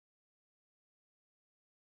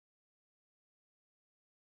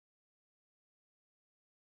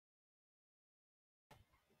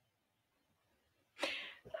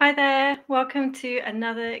Hi there, welcome to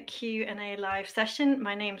another Q&A live session.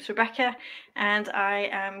 My name's Rebecca and I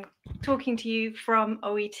am talking to you from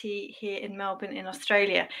OET here in Melbourne in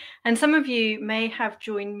Australia. And some of you may have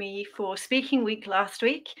joined me for Speaking Week last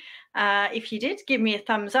week. If you did, give me a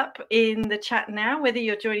thumbs up in the chat now, whether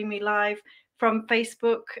you're joining me live from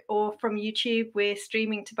Facebook or from YouTube. We're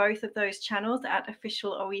streaming to both of those channels at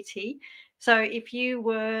Official OET. So if you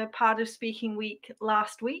were part of Speaking Week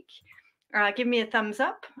last week, give me a thumbs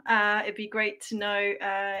up. It'd be great to know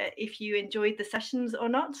if you enjoyed the sessions or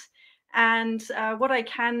not. And what I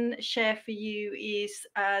can share for you is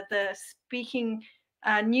the speaking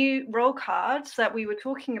new role cards that we were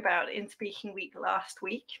talking about in Speaking Week last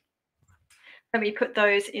week. Let me put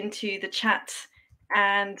those into the chat.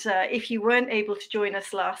 And if you weren't able to join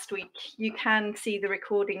us last week, you can see the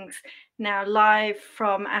recordings now live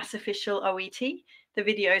from Official OET. The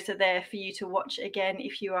videos are there for you to watch again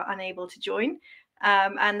if you are unable to join.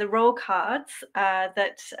 And the role cards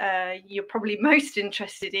that you're probably most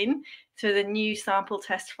interested in, so the new sample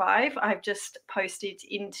test 5, I've just posted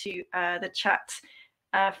into the chat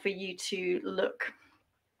for you to look.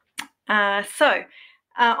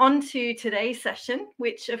 On to today's session,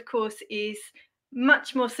 which of course is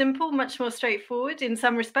much more simple, much more straightforward. In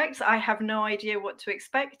some respects, I have no idea what to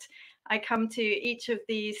expect. I come to each of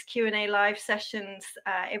these Q&A live sessions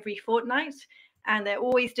every fortnight, and they're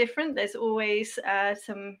always different. There's always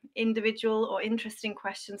some individual or interesting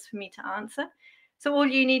questions for me to answer. So all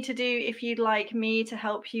you need to do if you'd like me to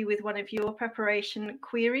help you with one of your preparation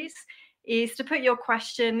queries is to put your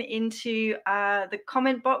question into the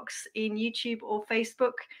comment box in YouTube or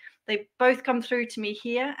Facebook. They both come through to me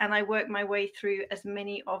here, and I work my way through as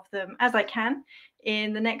many of them as I can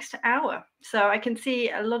in the next hour. So I can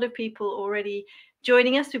see a lot of people already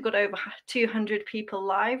joining us. We've got over 200 people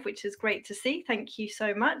live, which is great to see. Thank you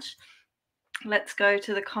so much. Let's go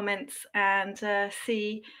to the comments and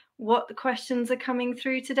see what the questions are coming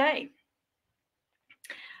through today.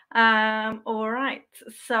 All right,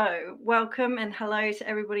 so welcome and hello to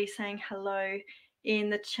everybody saying hello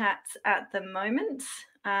in the chat at the moment.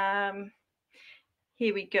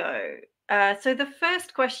 Here we go. So the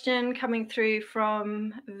first question coming through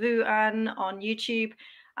from Vuan on YouTube,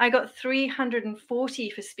 I got 340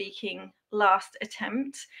 for speaking last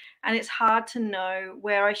attempt, and it's hard to know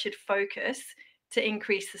where I should focus to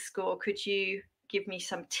increase the score. Could you give me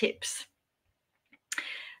some tips?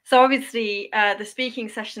 So obviously, the speaking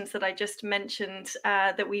sessions that I just mentioned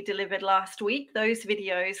that we delivered last week, those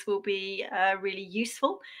videos will be really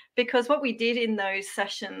useful, because what we did in those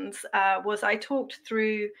sessions was I talked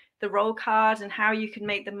through the role card and how you can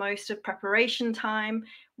make the most of preparation time,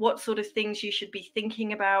 what sort of things you should be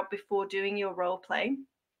thinking about before doing your role play.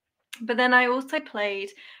 But then I also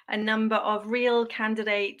played a number of real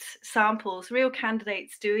candidate samples, real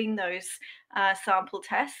candidates doing those sample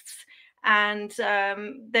tests. And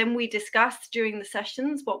then we discussed during the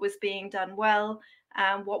sessions what was being done well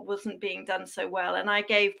and what wasn't being done so well. And I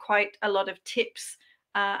gave quite a lot of tips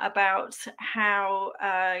about how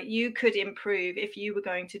you could improve if you were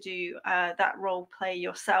going to do that role play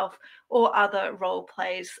yourself or other role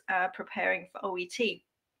plays preparing for OET.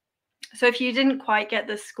 So if you didn't quite get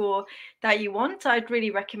the score that you want, I'd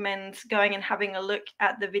really recommend going and having a look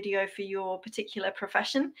at the video for your particular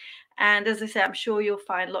profession. And as I said, I'm sure you'll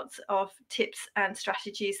find lots of tips and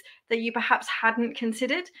strategies that you perhaps hadn't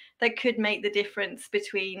considered that could make the difference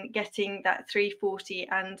between getting that 340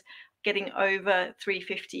 and getting over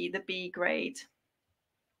 350, the B grade.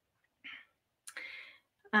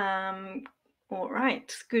 All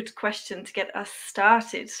right, good question to get us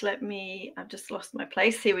started. I've just lost my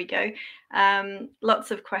place. Here we go. Lots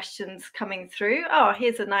of questions coming through. Oh,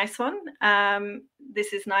 here's a nice one.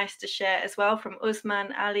 This is nice to share as well from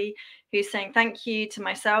Usman Ali, who's saying thank you to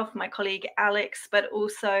myself, my colleague Alex, but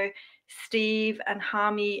also Steve and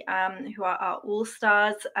Hami, who are our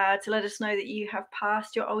all-stars, to let us know that you have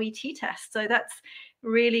passed your OET test. So that's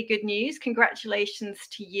really good news. Congratulations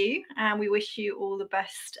to you, and we wish you all the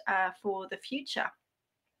best for the future.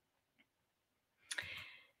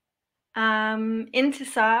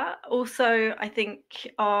 Intisar, also I think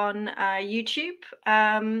on YouTube,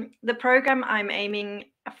 the program I'm aiming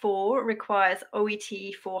for requires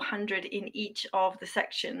OET 400 in each of the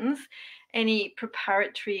sections. Any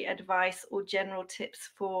preparatory advice or general tips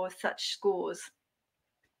for such scores?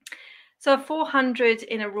 So 400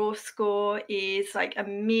 in a raw score is like a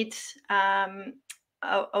mid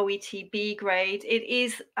OET B grade. It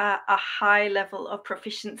is a high level of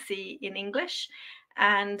proficiency in English.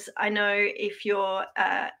 And I know if you're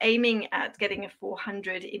aiming at getting a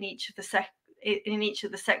 400 in each of the in each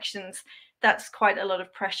of the sections, that's quite a lot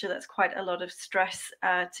of pressure. That's quite a lot of stress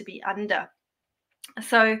to be under.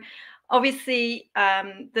 So obviously,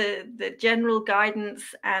 the general guidance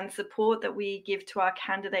and support that we give to our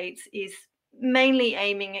candidates is mainly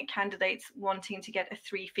aiming at candidates wanting to get a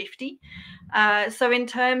 350. So in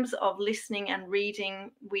terms of listening and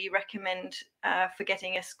reading, we recommend for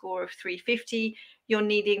getting a score of 350, you're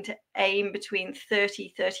needing to aim between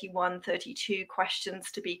 30, 31, 32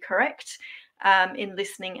 questions to be correct in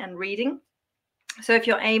listening and reading. So if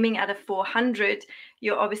you're aiming at a 400,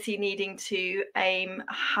 you're obviously needing to aim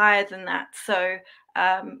higher than that. So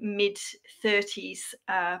mid 30s,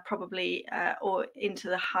 probably, or into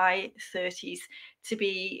the high 30s to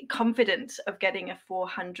be confident of getting a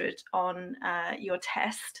 400 on your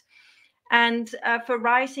test. And for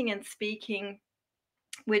writing and speaking,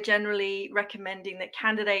 we're generally recommending that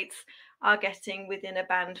candidates are getting within a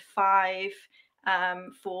band 5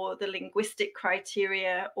 for the linguistic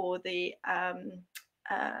criteria or the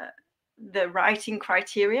writing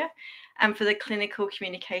criteria, and for the clinical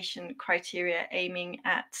communication criteria, aiming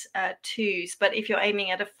at 2s. But if you're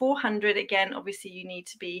aiming at a 400, again, obviously you need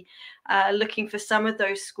to be looking for some of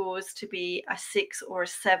those scores to be a 6 or a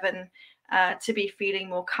 7 to be feeling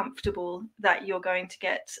more comfortable that you're going to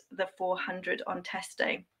get the 400 on test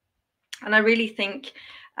day. And I really think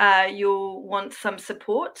you'll want some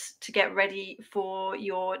support to get ready for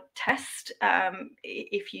your test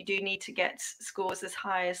if you do need to get scores as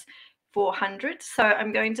high as 400. So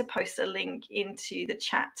I'm going to post a link into the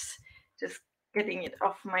chat, just getting it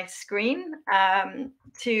off my screen,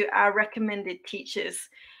 to our recommended teachers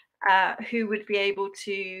who would be able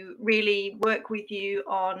to really work with you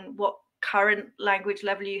on what current language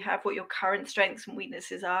level you have, what your current strengths and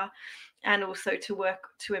weaknesses are, and also to work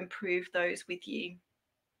to improve those with you.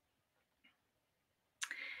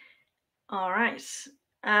 All right.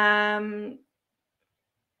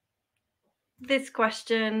 This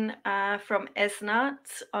question from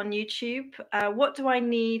Esnat on YouTube. What do I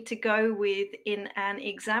need to go with in an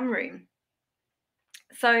exam room?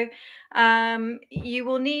 So you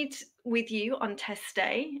will need with you on test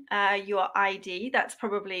day your ID. That's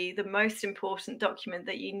probably the most important document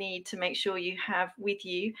that you need to make sure you have with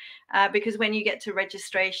you, because when you get to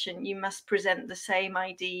registration, you must present the same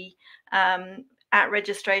ID at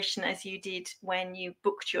registration as you did when you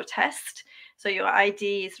booked your test. So your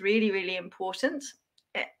ID is really, really important.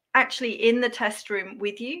 Actually, in the test room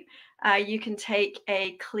with you, you can take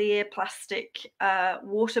a clear plastic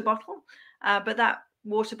water bottle, but that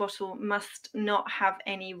water bottle must not have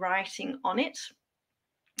any writing on it.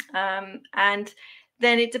 And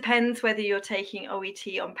then it depends whether you're taking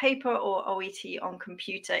OET on paper or OET on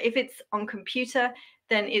computer. If it's on computer,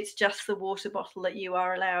 then it's just the water bottle that you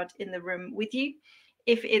are allowed in the room with you.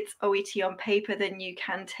 If it's OET on paper, then you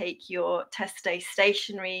can take your test day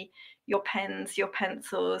stationery, your pens, your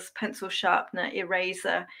pencils, pencil sharpener,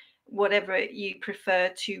 eraser, whatever you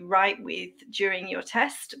prefer to write with during your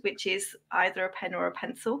test, which is either a pen or a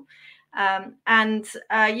pencil. And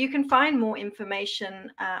you can find more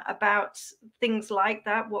information about things like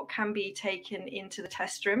that, what can be taken into the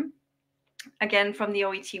test room. Again, from the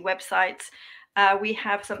OET website, we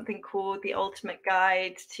have something called the Ultimate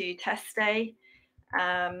Guide to Test Day.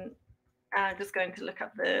 I'm just going to look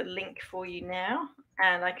up the link for you now,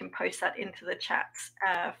 and I can post that into the chat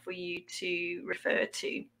for you to refer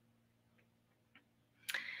to.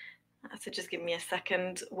 So just give me a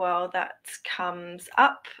second while that comes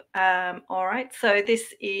up. All right, so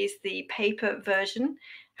this is the paper version.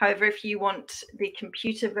 However, if you want the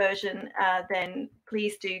computer version, then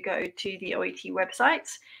please do go to the OET website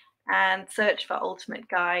and search for Ultimate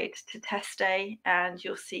Guide to Test Day, and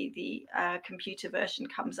you'll see the computer version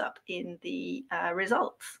comes up in the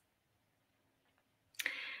results.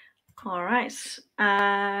 All right,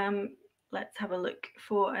 let's have a look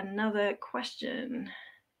for another question.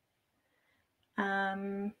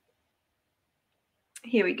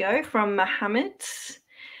 Here we go, from Mohammed.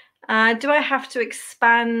 Do I have to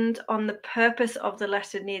expand on the purpose of the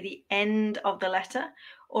letter near the end of the letter,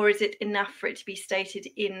 or is it enough for it to be stated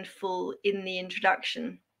in full in the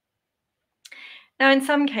introduction? Now, in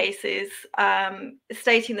some cases,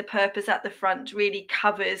 stating the purpose at the front really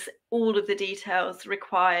covers all of the details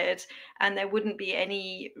required, and there wouldn't be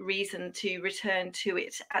any reason to return to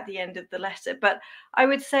it at the end of the letter. But I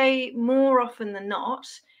would say more often than not,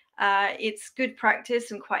 it's good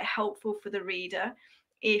practice and quite helpful for the reader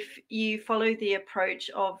if you follow the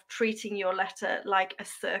approach of treating your letter like a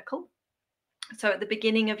circle. So at the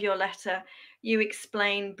beginning of your letter, you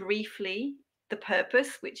explain briefly the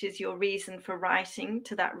purpose, which is your reason for writing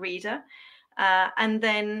to that reader. And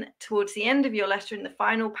then towards the end of your letter, in the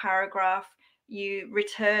final paragraph, you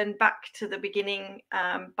return back to the beginning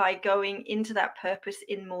by going into that purpose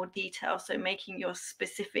in more detail. So making your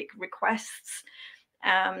specific requests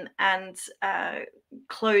and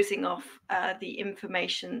closing off the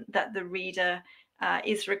information that the reader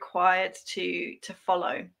is required to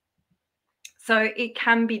follow. So it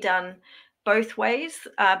can be done both ways,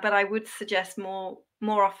 but I would suggest more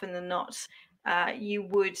often than not, you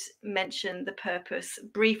would mention the purpose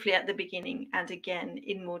briefly at the beginning and again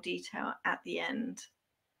in more detail at the end.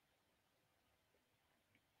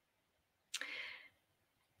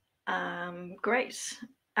 Great.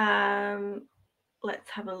 Let's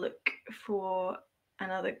have a look for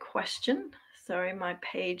another question. Sorry, my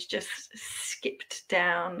page just skipped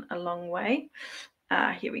down a long way.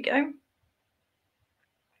 Here we go.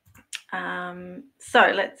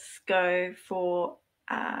 So let's go for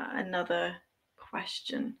another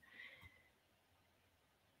question.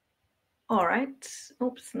 All right.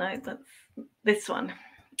 Oops, no, that's this one.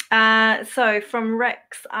 So from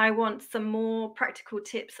Rex, I want some more practical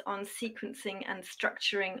tips on sequencing and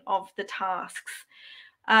structuring of the tasks.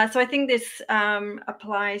 So I think this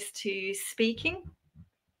applies to speaking.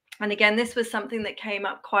 And again, this was something that came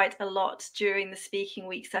up quite a lot during the Speaking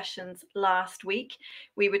Week sessions last week.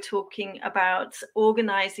 We were talking about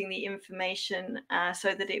organizing the information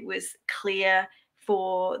so that it was clear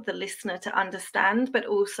for the listener to understand, but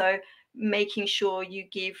also making sure you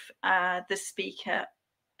give the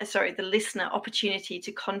listener opportunity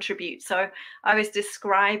to contribute. So I was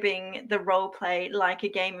describing the role play like a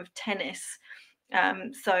game of tennis.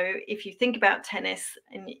 So if you think about tennis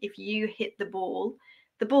and if you hit the ball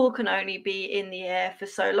can only be in the air for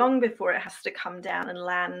so long before it has to come down and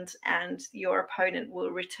land, and your opponent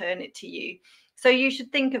will return it to you. So you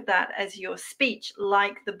should think of that as your speech,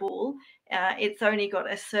 like the ball. It's only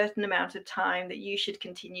got a certain amount of time that you should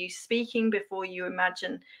continue speaking before you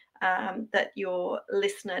imagine that your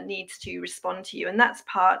listener needs to respond to you. And that's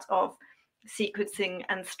part of sequencing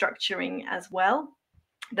and structuring as well,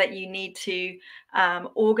 that you need to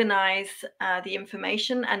organize the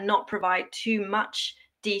information and not provide too much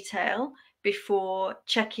detail before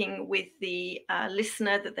checking with the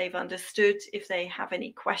listener that they've understood, if they have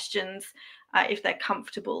any questions, if they're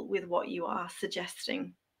comfortable with what you are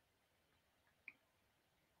suggesting.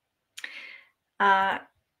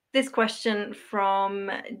 This question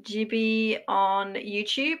from Gibi on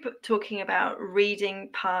YouTube, talking about reading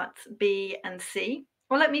parts B and C.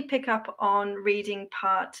 Well, let me pick up on reading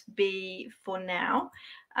part B for now.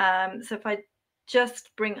 So if I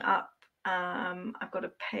just bring up, I've got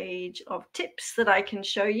a page of tips that I can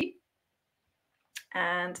show you.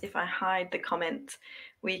 And if I hide the comment,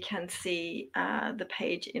 we can see the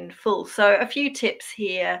page in full. So a few tips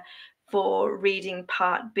here for reading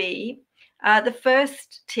part B. The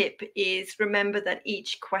first tip is remember that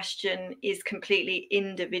each question is completely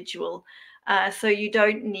individual. So you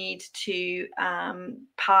don't need to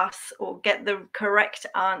pass or get the correct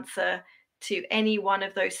answer to any one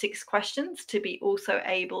of those 6 questions to be also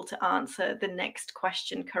able to answer the next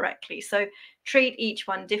question correctly. So treat each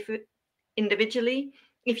one individually.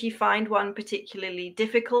 If you find one particularly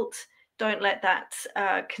difficult, don't let that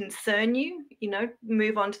concern you.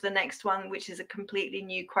 Move on to the next one, which is a completely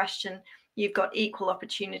new question. You've got equal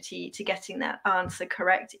opportunity to getting that answer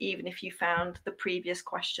correct, even if you found the previous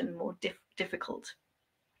question more difficult.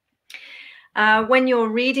 When you're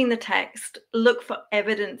reading the text, look for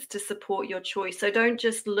evidence to support your choice. So don't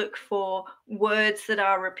just look for words that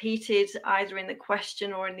are repeated either in the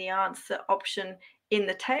question or in the answer option in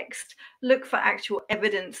the text. Look for actual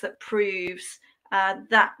evidence that proves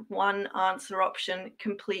that one answer option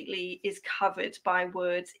completely is covered by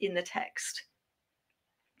words in the text.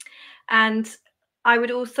 And I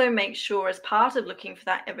would also make sure, as part of looking for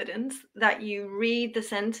that evidence, that you read the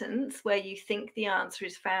sentence where you think the answer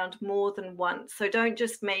is found more than once. So don't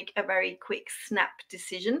just make a very quick snap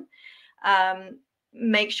decision.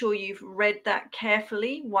 Make sure you've read that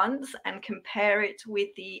carefully once and compare it with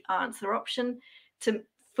the answer option to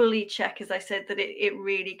fully check, as I said, that it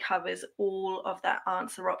really covers all of that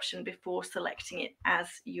answer option before selecting it as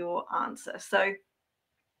your answer. So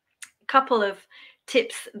a couple of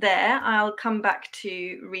tips there. I'll come back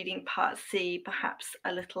to reading part C perhaps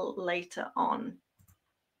a little later on.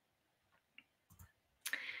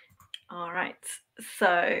 All right,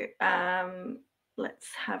 so let's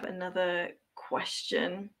have another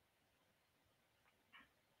question.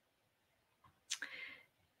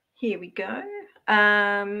 Here we go.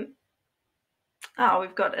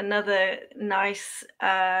 We've got another nice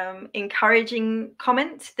encouraging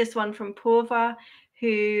comment, this one from Purva,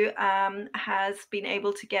 who has been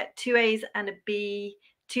able to get 2 A's and a B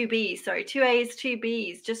two B's, sorry, two A's, two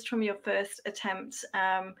B's, just from your first attempt.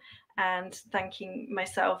 And thanking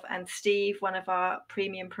myself and Steve, one of our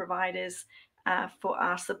premium providers, for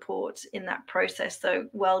our support in that process. So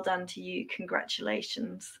well done to you.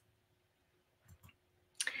 Congratulations.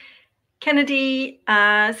 Kennedy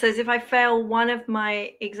says, if I fail one of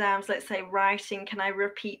my exams, let's say writing, can I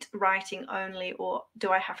repeat writing only, or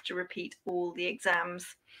do I have to repeat all the exams?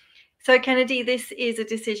 So Kennedy, this is a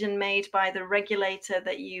decision made by the regulator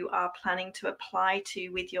that you are planning to apply to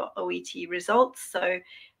with your OET results. So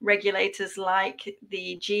regulators like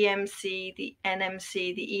the GMC, the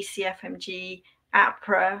NMC, the ECFMG,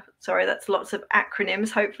 APRA, sorry, that's lots of acronyms.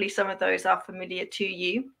 Hopefully some of those are familiar to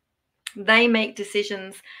you. They make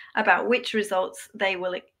decisions about which results they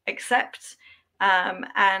will accept,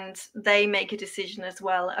 and they make a decision as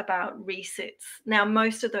well about resits. Now,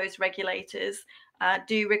 most of those regulators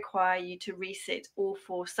do require you to resit all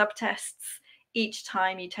 4 subtests each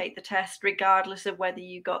time you take the test, regardless of whether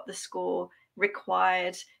you got the score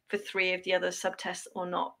required for 3 of the other subtests or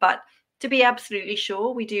not. But to be absolutely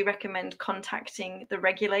sure, we do recommend contacting the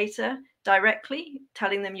regulator directly,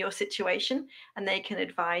 telling them your situation, and they can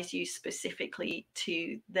advise you specifically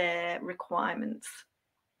to their requirements.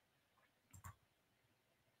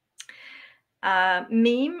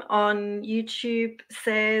 Meme on YouTube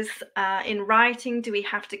says, in writing, do we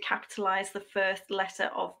have to capitalize the first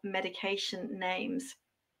letter of medication names?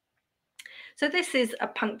 So this is a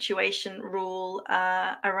punctuation rule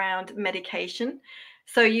around medication.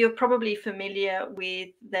 So you're probably familiar with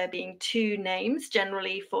there being 2 names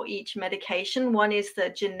generally for each medication. One is the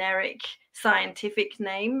generic scientific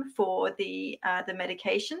name for the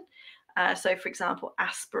medication. So for example,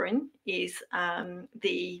 aspirin is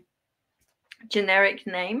the generic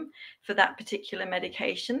name for that particular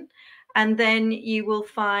medication. And then you will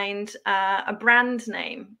find a brand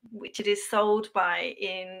name, which it is sold by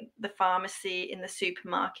in the pharmacy, in the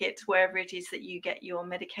supermarket, wherever it is that you get your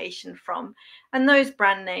medication from. And those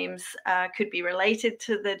brand names could be related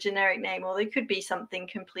to the generic name, or they could be something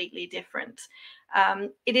completely different.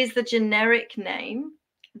 It is the generic name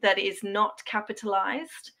that is not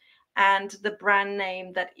capitalized, and the brand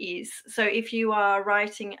name that is. So if you are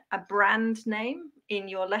writing a brand name in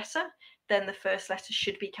your letter, then the first letter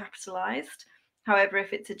should be capitalized. However,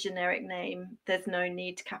 if it's a generic name, there's no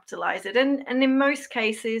need to capitalize it. And in most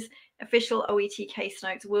cases, official OET case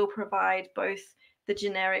notes will provide both the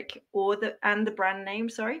generic and the brand name,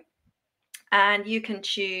 sorry. And you can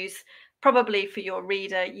choose, probably for your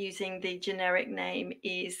reader, using the generic name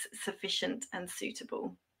is sufficient and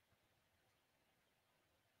suitable.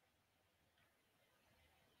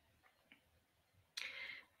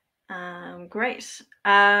 Great.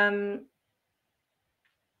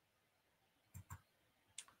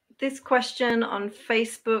 This question on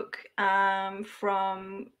Facebook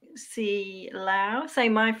from C. Lau,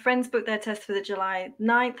 saying, my friends booked their test for the July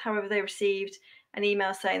 9th. However, they received an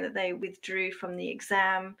email saying that they withdrew from the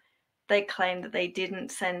exam. They claim that they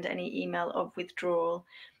didn't send any email of withdrawal.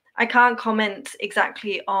 I can't comment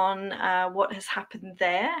exactly on what has happened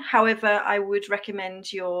there. However, I would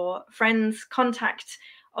recommend your friends contact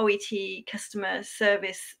OET customer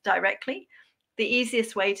service directly. The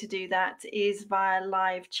easiest way to do that is via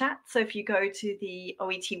live chat. So if you go to the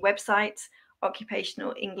OET website,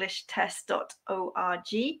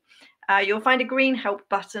 occupationalenglishtest.org, you'll find a green help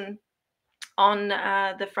button on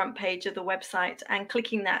the front page of the website, and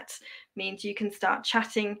clicking that means you can start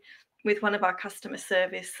chatting with one of our customer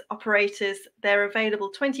service operators. They're available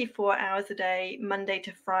 24 hours a day, Monday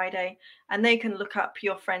to Friday, and they can look up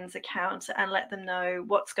your friend's account and let them know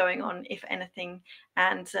what's going on, if anything,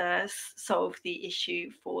 and solve the issue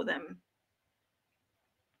for them.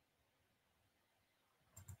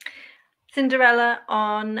 Cinderella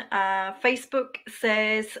on Facebook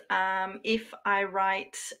says, if I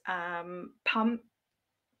write pump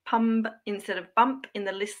instead of bump in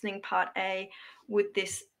the listening part A, would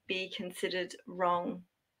this be considered wrong?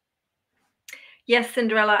 Yes,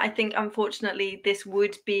 Cinderella, I think unfortunately this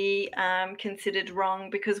would be considered wrong,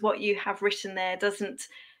 because what you have written there doesn't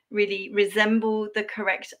really resemble the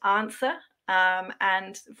correct answer.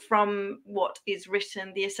 And from what is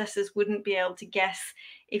written, the assessors wouldn't be able to guess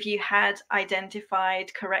if you had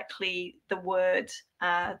identified correctly the word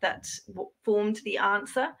that formed the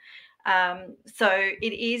answer. So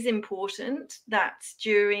it is important that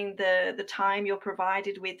during the time you're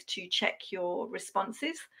provided with to check your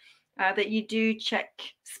responses, that you do check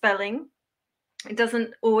spelling. It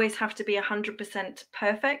doesn't always have to be 100%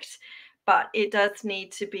 perfect, but it does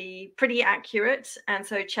need to be pretty accurate. And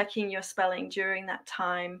so checking your spelling during that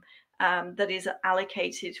time that is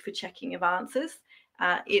allocated for checking of answers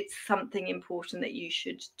it's something important that you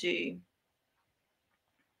should do.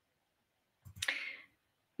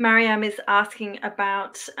 Mariam is asking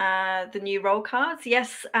about the new roll cards.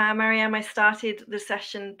 Yes, Mariam, I started the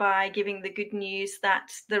session by giving the good news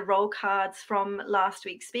that the roll cards from last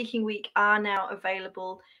week's Speaking Week are now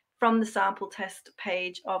available from the sample test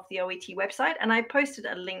page of the OET website, and I posted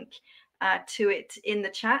a link to it in the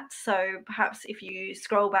chat. So perhaps if you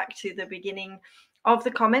scroll back to the beginning of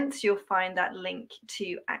the comments, you'll find that link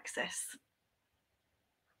to access.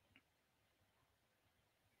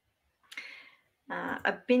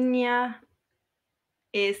 Abinya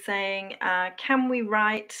is saying, can we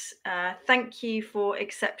write, thank you for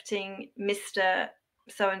accepting Mr.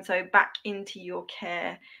 So-and-so back into your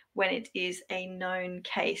care when it is a known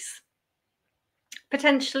case?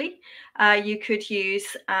 Potentially, you could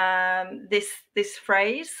use this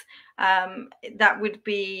phrase. That would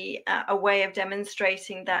be a way of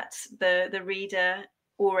demonstrating that the reader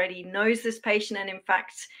already knows this patient, and in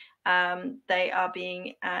fact, they are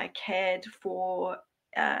being cared for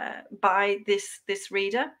by this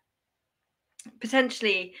reader.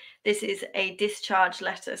 Potentially, this is a discharge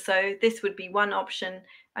letter. So this would be one option.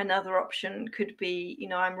 Another option could be,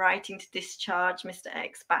 I'm writing to discharge Mr.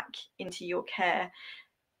 X back into your care.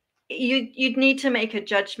 You'd need to make a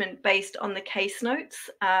judgment based on the case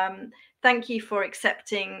notes. Thank you for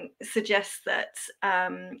accepting suggests that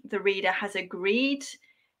the reader has agreed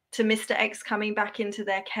to Mr. X coming back into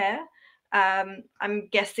their care. I'm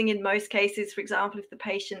guessing in most cases, for example, if the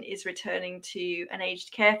patient is returning to an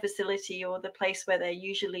aged care facility or the place where they're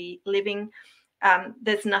usually living,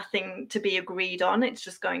 there's nothing to be agreed on. It's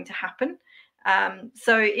just going to happen.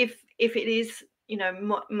 So if it is,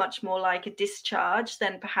 much more like a discharge,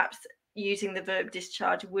 then perhaps using the verb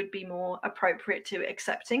discharge would be more appropriate to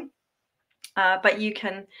accepting. But you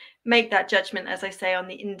can make that judgment, as I say, on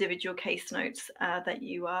the individual case notes that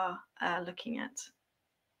you are looking at.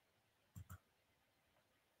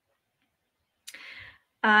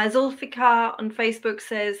 Zulfikar on Facebook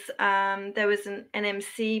says there was an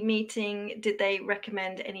NMC meeting. Did they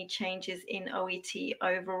recommend any changes in OET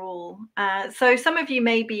overall? So some of you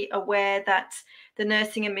may be aware that the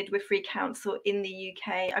Nursing and Midwifery Council in the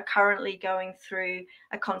UK are currently going through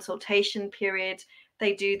a consultation period.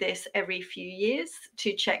 They do this every few years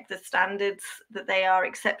to check the standards that they are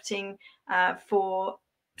accepting for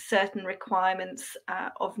certain requirements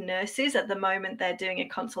of nurses. At the moment, they're doing a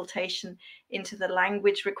consultation into the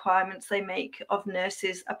language requirements they make of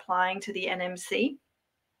nurses applying to the NMC.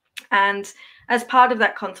 And as part of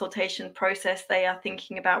that consultation process, they are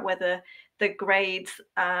thinking about whether the grades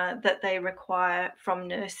that they require from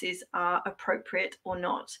nurses are appropriate or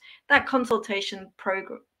not. That consultation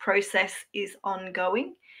process is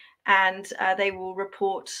ongoing, and they will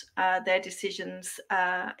report their decisions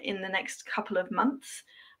in the next couple of months.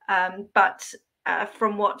 But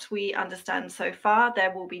from what we understand so far,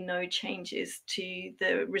 there will be no changes to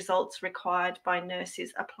the results required by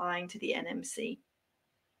nurses applying to the NMC.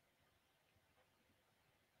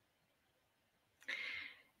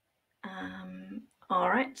 All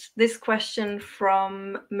right, this question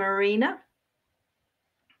from Marina.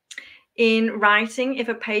 In writing, if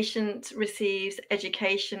a patient receives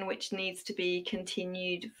education which needs to be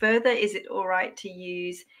continued further, is it all right to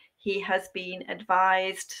use he has been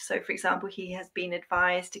advised? So, for example, he has been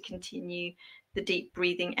advised to continue the deep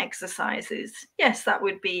breathing exercises. Yes, that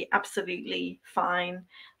would be absolutely fine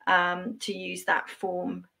to use that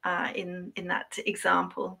form in that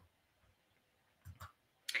example.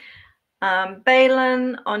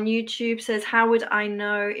 Balin on YouTube says, how would I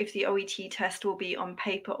know if the OET test will be on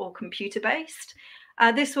paper or computer-based?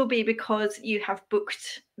 This will be because you have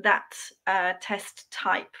booked that test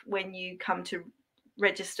type when you come to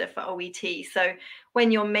register for OET. So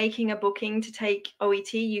when you're making a booking to take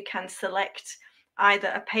OET, you can select either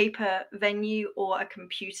a paper venue or a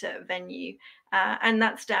computer venue. And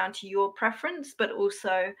that's down to your preference, but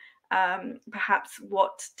also perhaps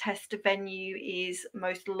what test venue is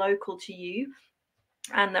most local to you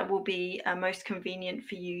and that will be most convenient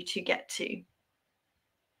for you to get to.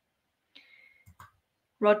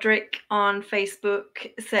 Roderick on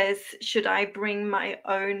Facebook says, should I bring my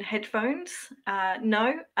own headphones?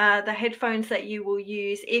 No, the headphones that you will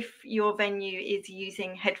use if your venue is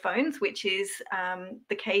using headphones, which is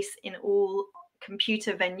the case in all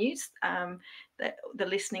computer venues, the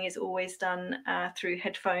listening is always done through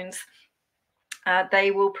headphones.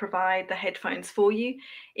 They will provide the headphones for you.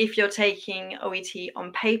 If you're taking OET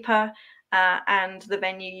on paper and the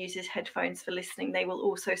venue uses headphones for listening, they will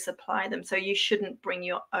also supply them. So you shouldn't bring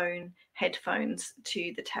your own headphones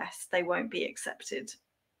to the test. They won't be accepted.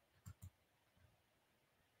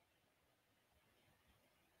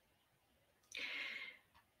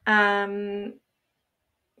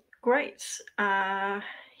 Great.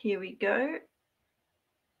 Here we go.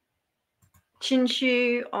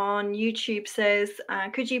 Chinshu on YouTube says,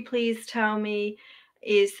 could you please tell me,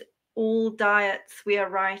 is all diets we are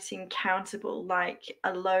writing countable, like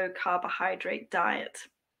a low carbohydrate diet?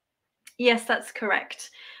 Yes, that's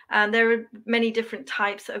correct. There are many different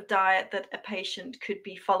types of diet that a patient could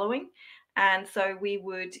be following. And so we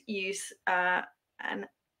would use an,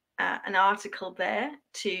 an article there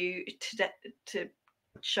to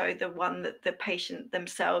show the one that the patient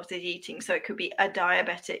themselves is eating. So it could be a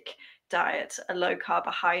diabetic diet, a low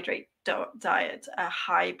carbohydrate diet, a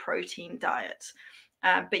high protein diet.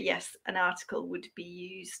 But yes, an article would be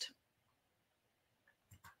used.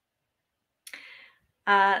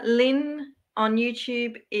 Lynn on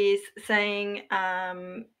YouTube is saying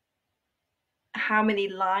how many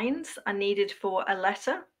lines are needed for a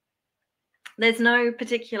letter. There's no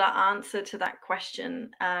particular answer to that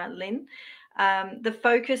question, Lynn. The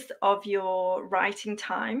focus of your writing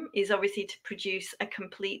time is obviously to produce a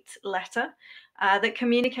complete letter that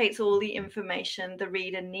communicates all the information the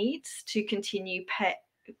reader needs to continue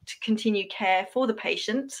care for the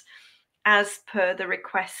patient as per the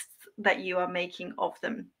requests that you are making of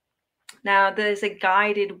them. Now, there's a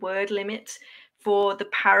guided word limit for the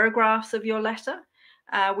paragraphs of your letter,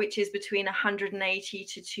 which is between 180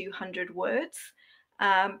 to 200 words.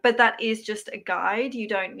 But that is just a guide. You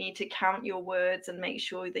don't need to count your words and make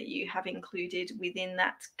sure that you have included within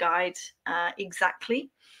that guide exactly.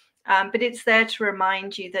 But it's there to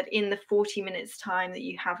remind you that in the 40 minutes time that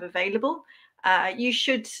you have available, you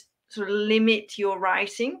should sort of limit your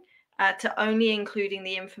writing to only including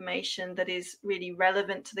the information that is really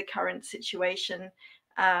relevant to the current situation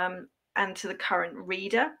and to the current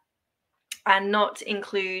reader, and not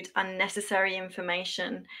include unnecessary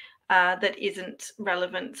information that isn't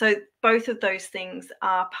relevant. So both of those things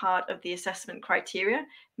are part of the assessment criteria,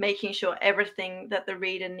 making sure everything that the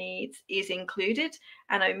reader needs is included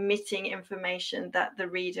and omitting information that the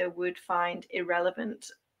reader would find irrelevant.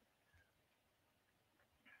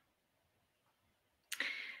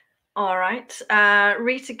 All right.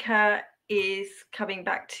 Ritika is coming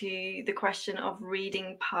back to the question of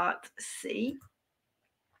reading part C.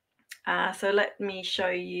 So let me show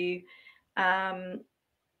you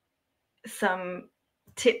some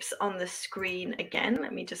tips on the screen again.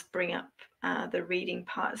 Let me just bring up the reading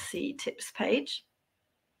part C tips page.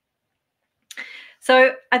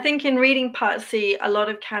 So I think in reading part C, a lot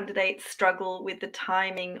of candidates struggle with the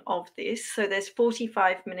timing of this. So there's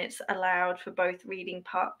 45 minutes allowed for both reading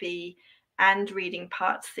part B and reading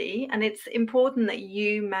part C. And it's important that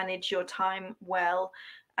you manage your time well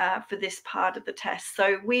for this part of the test.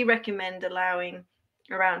 So we recommend allowing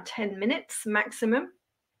around 10 minutes maximum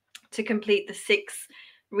to complete the 6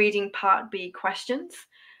 reading part B questions.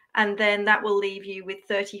 And then that will leave you with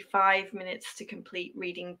 35 minutes to complete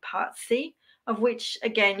reading part C, of which,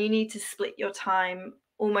 again, you need to split your time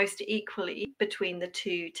almost equally between the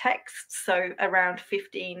two texts. So around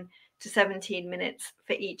 15 to 17 minutes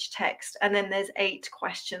for each text. And then there's 8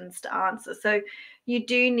 questions to answer. So you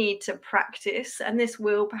do need to practice, and this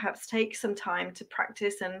will perhaps take some time to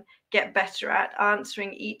practice and get better at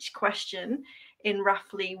answering each question in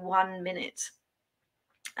roughly 1 minute.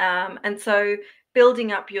 And so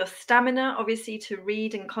building up your stamina, obviously, to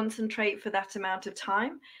read and concentrate for that amount of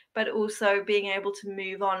time, but also being able to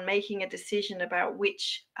move on, making a decision about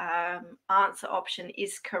which answer option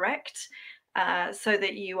is correct, so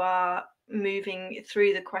that you are moving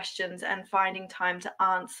through the questions and finding time to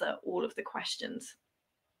answer all of the questions.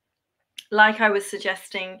 Like I was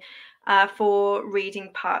suggesting for reading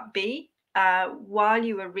part B, while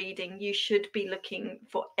you are reading, you should be looking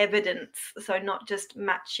for evidence. So not just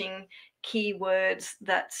matching keywords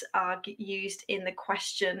that are used in the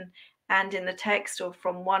question and in the text, or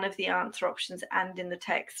from one of the answer options and in the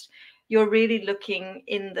text. You're really looking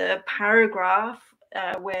in the paragraph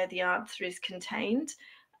where the answer is contained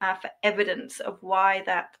for evidence of why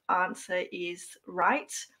that answer is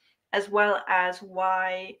right, as well as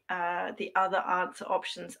why the other answer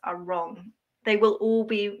options are wrong. They will all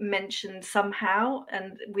be mentioned somehow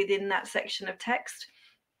and within that section of text.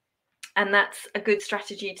 And that's a good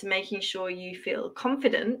strategy to making sure you feel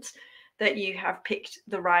confident that you have picked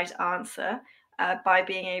the right answer by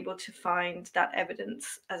being able to find that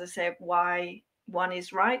evidence, as I said, why one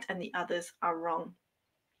is right and the others are wrong.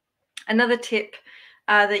 Another tip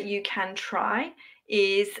that you can try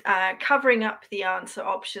is covering up the answer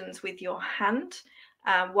options with your hand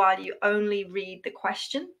while you only read the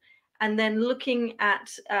question, and then looking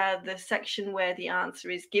at the section where the answer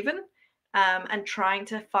is given and trying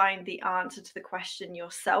to find the answer to the question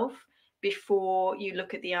yourself before you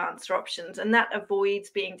look at the answer options, and that avoids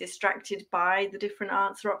being distracted by the different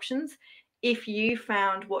answer options. If you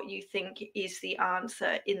found what you think is the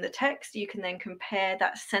answer in the text, you can then compare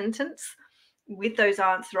that sentence with those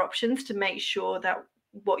answer options to make sure that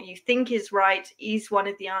what you think is right is one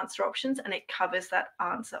of the answer options and it covers that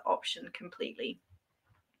answer option completely.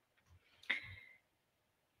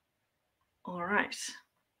 All right.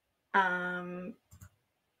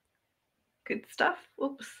 Good stuff.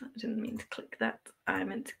 Oops, I didn't mean to click that. I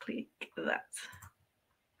meant to click that.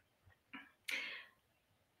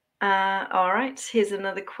 All right, here's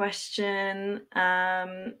another question.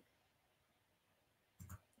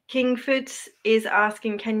 Kingford is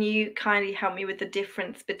asking, can you kindly help me with the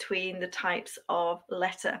difference between the types of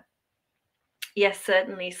letter? Yes,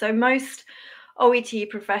 certainly. So most OET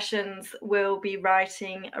professions will be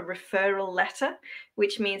writing a referral letter,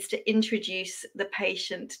 which means to introduce the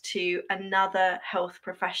patient to another health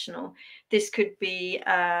professional. This could be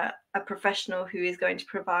a professional who is going to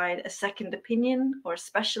provide a second opinion or a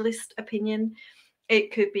specialist opinion.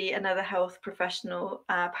 It could be another health professional,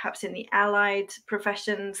 perhaps in the allied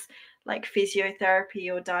professions like physiotherapy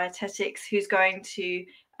or dietetics, who's going to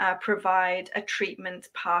provide a treatment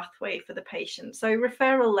pathway for the patient. So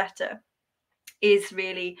referral letter is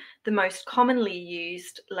really the most commonly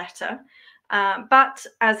used letter. But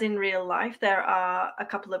as in real life, there are a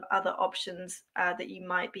couple of other options that you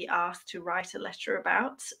might be asked to write a letter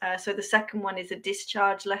about. So the second one is a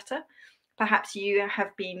discharge letter. Perhaps you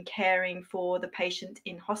have been caring for the patient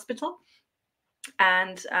in hospital,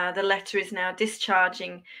 and the letter is now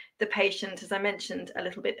discharging the patient, as I mentioned a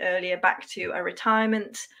little bit earlier, back to a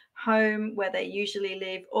retirement home where they usually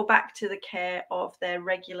live, or back to the care of their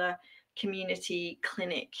regular community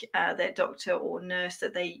clinic, their doctor or nurse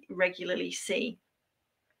that they regularly see.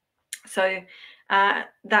 So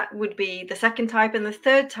that would be the second type. And the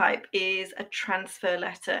third type is a transfer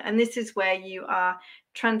letter. And this is where you are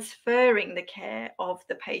transferring the care of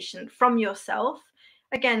the patient from yourself,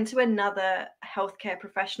 again, to another healthcare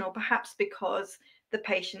professional, perhaps because the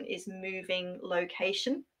patient is moving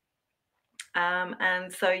location.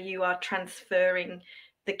 And so you are transferring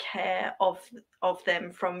the care of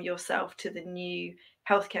them from yourself to the new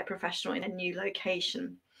healthcare professional in a new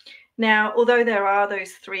location. Now, although there are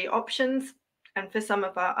those three options, and for some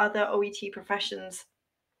of our other OET professions,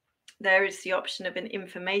 there is the option of an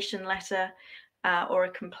information letter or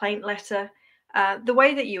a complaint letter. The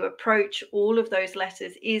way that you approach all of those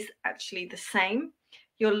letters is actually the same.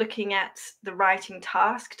 You're looking at the writing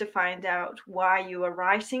task to find out why you are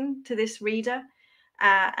writing to this reader.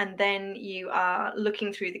 And then you are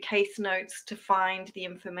looking through the case notes to find the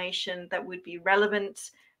information that would be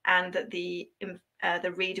relevant and that the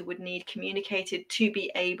reader would need communicated to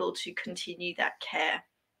be able to continue that care.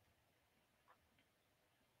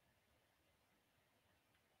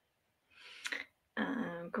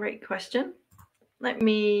 Great question. Let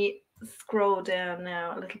me scroll down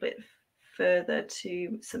now a little bit further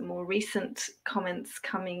to some more recent comments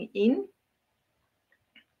coming in.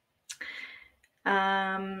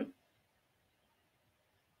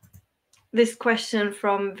 This question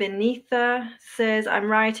from Vinitha says, I'm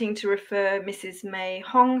writing to refer Mrs. May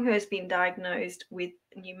Hong, who has been diagnosed with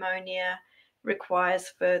pneumonia,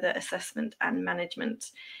 requires further assessment and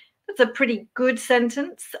management. That's a pretty good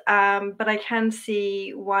sentence, but I can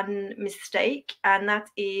see one mistake, and that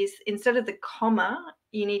is instead of the comma,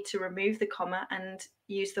 you need to remove the comma and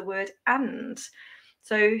use the word and.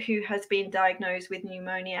 So, who has been diagnosed with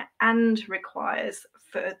pneumonia and requires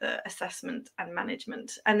further assessment and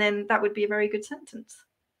management. And then that would be a very good sentence.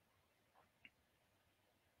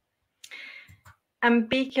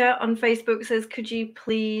 Ambika on Facebook says, could you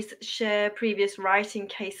please share previous writing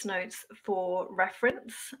case notes for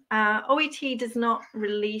reference? OET does not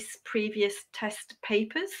release previous test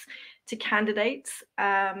papers to candidates,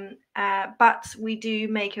 but we do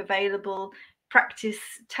make available practice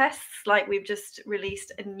tests, like we've just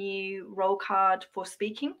released a new roll card for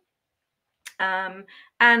speaking.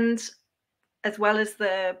 And as well as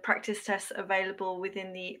the practice tests available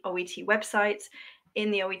within the OET website, in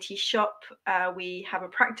the OET shop, we have a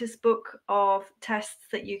practice book of tests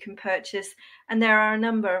that you can purchase, and there are a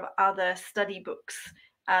number of other study books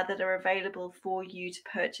that are available for you to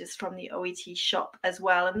purchase from the OET shop as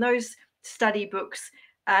well. And those study books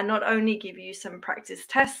not only give you some practice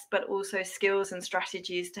tests, but also skills and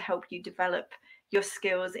strategies to help you develop your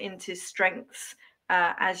skills into strengths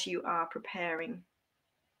as you are preparing.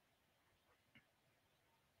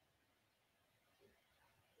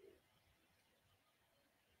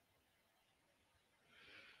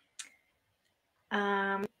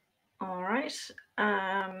 All right.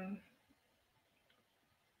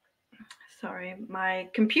 Sorry, my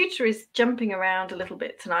computer is jumping around a little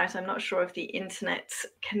bit tonight. I'm not sure if the internet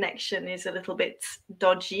connection is a little bit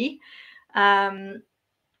dodgy.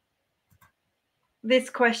 This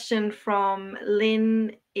question from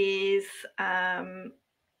Lynn is for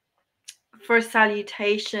a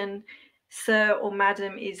salutation, sir or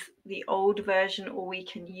madam is the old version, or we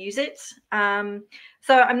can use it.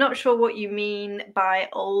 So I'm not sure what you mean by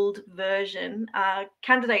old version.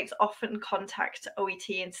 Candidates often contact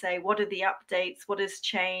OET and say, what are the updates? What has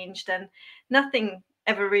changed? And nothing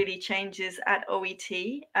ever really changes at OET.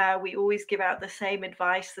 We always give out the same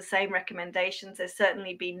advice, the same recommendations. There's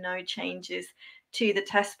certainly been no changes to the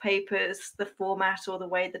test papers, the format, or the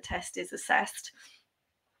way the test is assessed.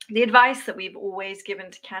 The advice that we've always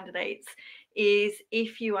given to candidates is,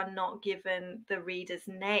 if you are not given the reader's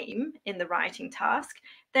name in the writing task,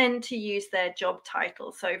 then to use their job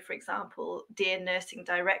title. So, for example, Dear Nursing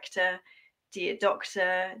Director, Dear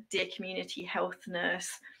Doctor, Dear Community Health Nurse.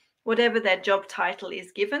 Whatever their job title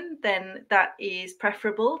is given, then that is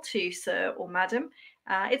preferable to sir or madam.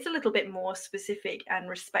 It's a little bit more specific and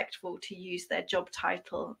respectful to use their job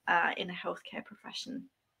title in a healthcare profession.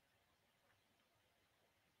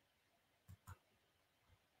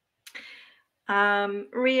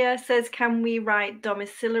 Ria says, can we write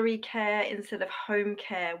domiciliary care instead of home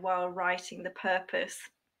care while writing the purpose?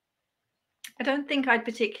 I don't think I'd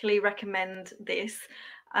particularly recommend this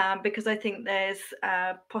because I think there's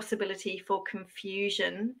a possibility for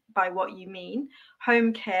confusion by what you mean.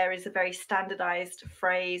 Home care is a very standardized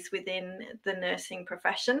phrase within the nursing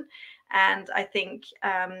profession. And I think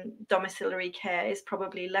domiciliary care is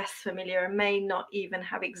probably less familiar and may not even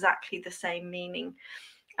have exactly the same meaning.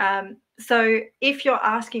 So if you're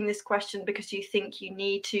asking this question because you think you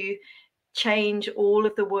need to change all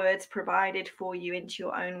of the words provided for you into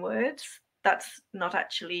your own words, that's not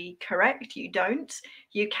actually correct. You don't.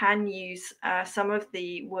 You can use some of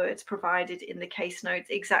the words provided in the case notes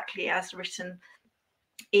exactly as written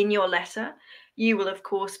in your letter. You will, of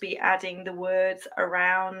course, be adding the words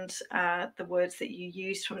around the words that you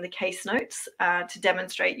used from the case notes to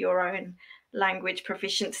demonstrate your own language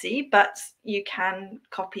proficiency, but you can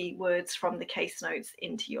copy words from the case notes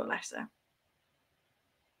into your letter.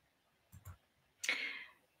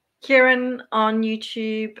 Kieran on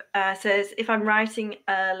YouTube says, if I'm writing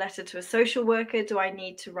a letter to a social worker, do I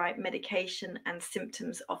need to write medication and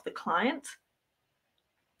symptoms of the client?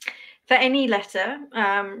 For any letter,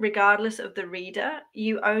 regardless of the reader,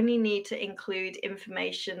 you only need to include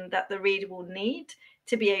information that the reader will need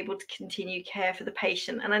to be able to continue care for the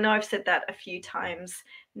patient. And I know I've said that a few times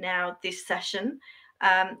now this session.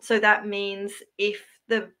 So that means if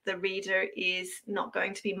the reader is not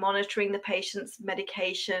going to be monitoring the patient's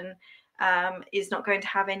medication, is not going to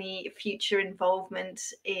have any future involvement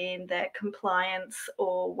in their compliance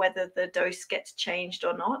or whether the dose gets changed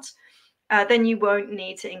or not, then you won't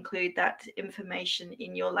need to include that information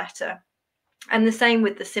in your letter. And the same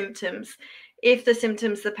with the symptoms. If the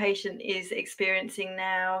symptoms the patient is experiencing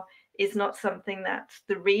now is not something that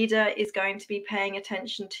the reader is going to be paying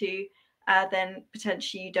attention to, then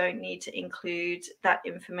potentially you don't need to include that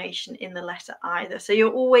information in the letter either. So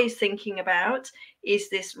you're always thinking about,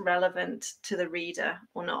 is this relevant to the reader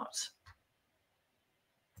or not?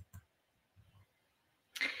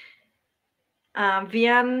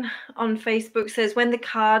 Vian on Facebook says, when the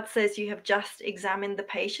card says you have just examined the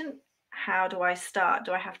patient, how do I start?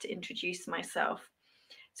 Do I have to introduce myself?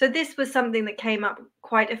 So this was something that came up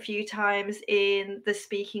quite a few times in the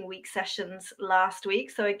Speaking Week sessions last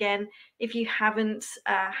week. So again, if you haven't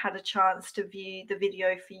had a chance to view the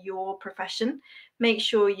video for your profession, make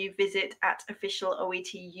sure you visit at Official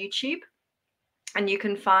OET YouTube. And you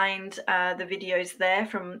can find the videos there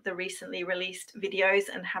from the recently released videos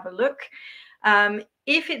and have a look.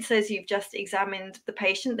 If it says you've just examined the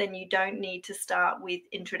patient, then you don't need to start with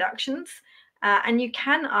introductions. And you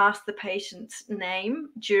can ask the patient's name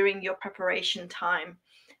during your preparation time.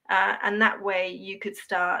 And that way you could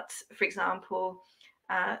start, for example,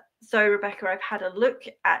 so Rebecca, I've had a look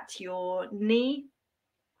at your knee.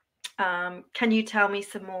 Can you tell me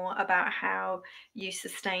some more about how you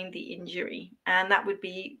sustained the injury? And that would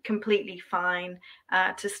be completely fine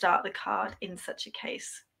to start the card in such a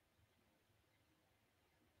case.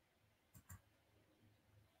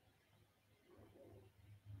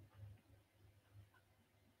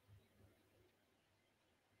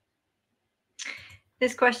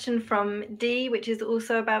 This question from D, which is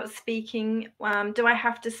also about speaking. Do I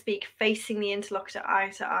have to speak facing the interlocutor eye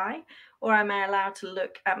to eye, or am I allowed to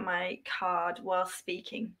look at my card while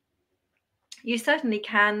speaking? You certainly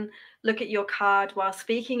can look at your card while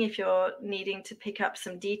speaking if you're needing to pick up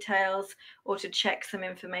some details or to check some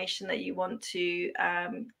information that you want to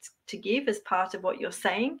give as part of what you're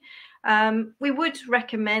saying. We would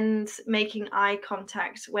recommend making eye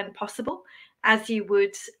contact when possible, as you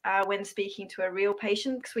would when speaking to a real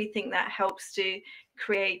patient, because we think that helps to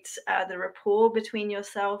create the rapport between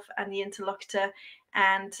yourself and the interlocutor,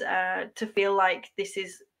 and to feel like this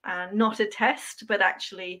is not a test, but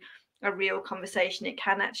actually a real conversation. It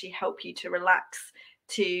can actually help you to relax,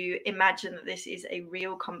 to imagine that this is a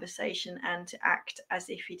real conversation and to act as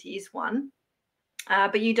if it is one.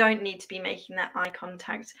 But you don't need to be making that eye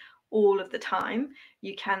contact all of the time.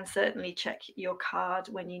 You can certainly check your card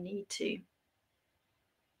when you need to.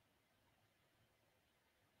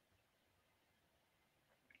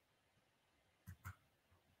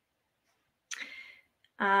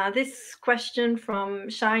 This question from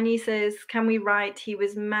Shiny says, can we write he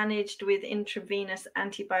was managed with intravenous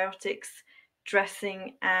antibiotics,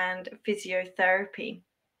 dressing, and physiotherapy?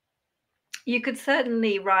 You could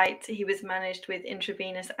certainly write he was managed with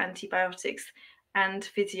intravenous antibiotics and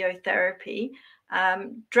physiotherapy.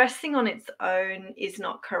 Dressing on its own is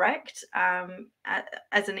not correct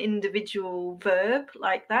as an individual verb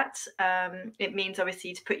like that. It means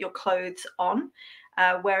obviously to put your clothes on,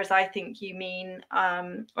 whereas I think you mean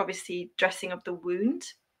obviously dressing of the wound.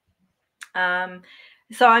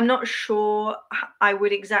 So I'm not sure I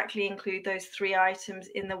would exactly include those 3 items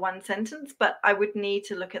in the one sentence, but I would need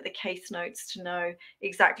to look at the case notes to know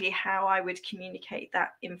exactly how I would communicate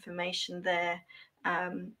that information there,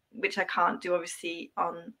 which I can't do obviously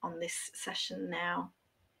on this session now.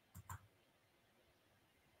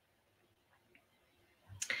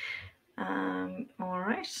 All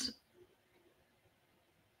right.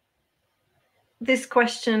 This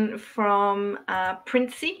question from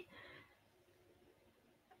Princey.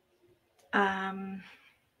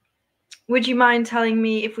 Would you mind telling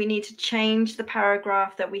me if we need to change the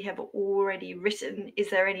paragraph that we have already written? Is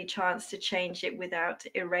there any chance to change it without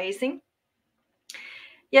erasing?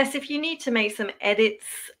 Yes, if you need to make some edits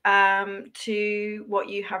to what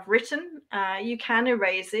you have written, you can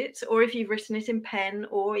erase it, or if you've written it in pen,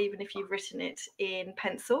 or even if you've written it in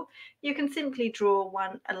pencil, you can simply draw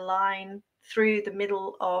a line through the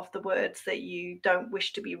middle of the words that you don't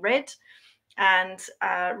wish to be read, and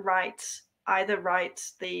write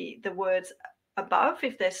the words above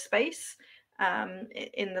if there's space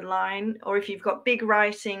in the line, or if you've got big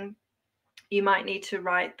writing, you might need to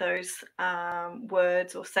write those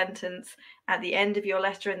words or sentence at the end of your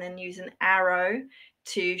letter and then use an arrow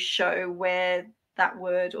to show where that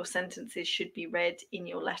word or sentences should be read in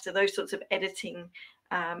your letter. Those sorts of editing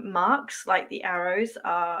marks, like the arrows,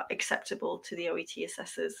 are acceptable to the OET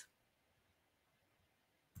assessors.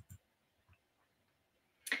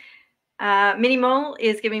 Minimol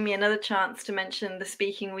is giving me another chance to mention the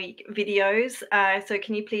Speaking Week videos. So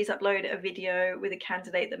can you please upload a video with a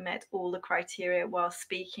candidate that met all the criteria while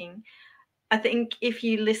speaking? I think if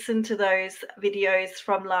you listen to those videos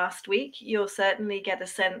from last week, you'll certainly get a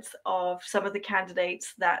sense of some of the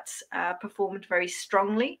candidates that performed very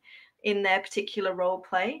strongly in their particular role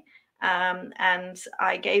play. And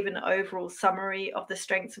I gave an overall summary of the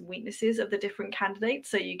strengths and weaknesses of the different candidates.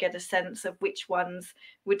 So you get a sense of which ones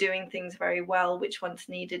were doing things very well, which ones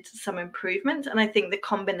needed some improvement. And I think the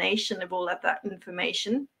combination of all of that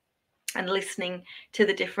information and listening to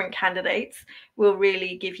the different candidates will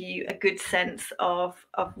really give you a good sense of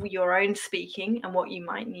your own speaking and what you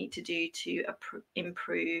might need to do to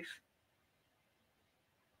improve.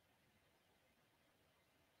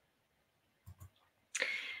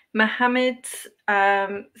 Mohammed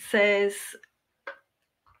says,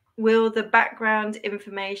 will the background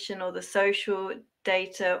information or the social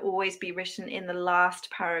data always be written in the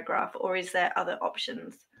last paragraph, or is there other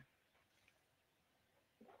options?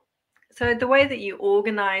 So the way that you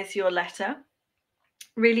organize your letter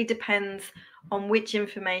really depends on which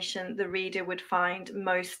information the reader would find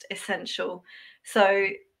most essential. So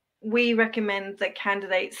we recommend that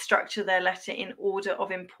candidates structure their letter in order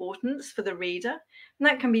of importance for the reader. And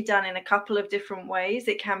that can be done in a couple of different ways.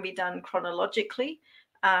 It can be done chronologically,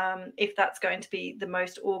 if that's going to be the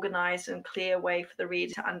most organized and clear way for the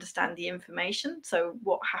reader to understand the information. So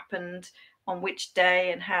what happened on which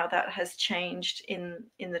day and how that has changed in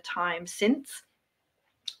the time since.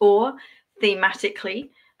 Or thematically,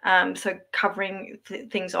 so covering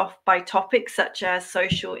things off by topics such as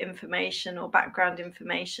social information or background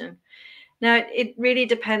information. Now, it really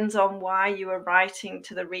depends on why you are writing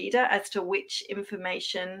to the reader as to which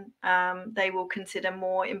information they will consider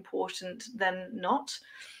more important than not.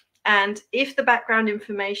 And if the background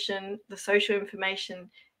information, the social information,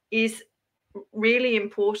 is really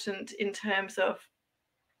important in terms of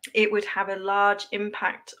it would have a large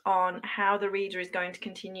impact on how the reader is going to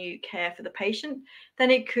continue care for the patient, then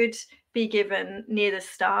it could be given near the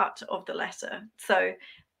start of the letter. So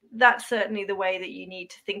that's certainly the way that you need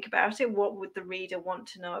to think about it. What would the reader want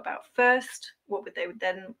to know about first? What would they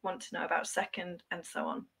then want to know about second, and so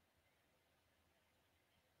on.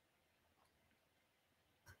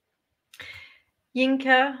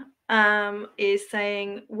 Yinka is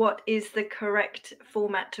saying, what is the correct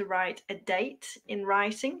format to write a date in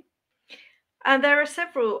writing? And there are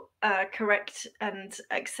several correct and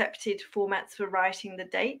accepted formats for writing the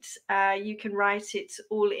date. You can write it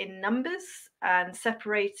all in numbers and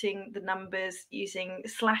separating the numbers using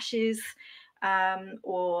slashes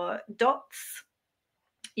or dots.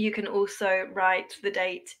 You can also write the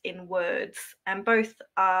date in words, and both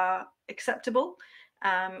are acceptable.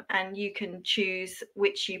 And you can choose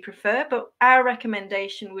which you prefer, but our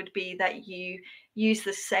recommendation would be that you use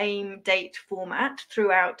the same date format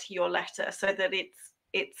throughout your letter so that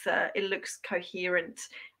it looks coherent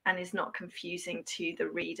and is not confusing to the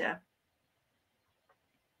reader.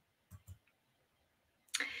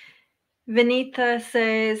 Vinita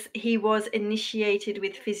says he was initiated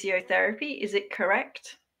with physiotherapy. Is it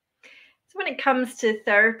correct? So when it comes to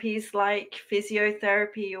therapies like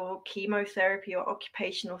physiotherapy or chemotherapy or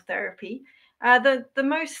occupational therapy, the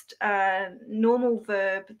most normal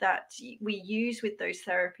verb that we use with those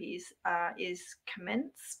therapies is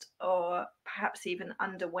commenced or perhaps even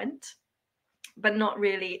underwent, but not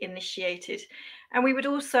really initiated. And we would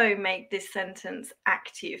also make this sentence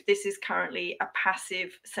active. This is currently a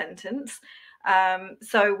passive sentence.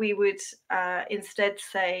 So we would instead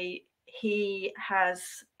say, he has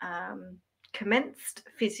commenced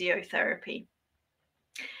physiotherapy.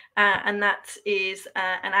 And that is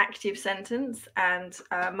an active sentence and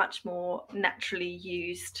much more naturally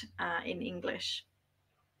used in English.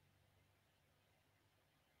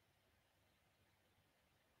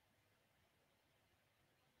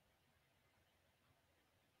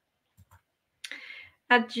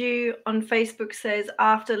 Adju on Facebook says,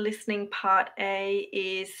 after listening part A,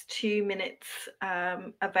 is 2 minutes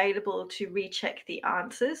available to recheck the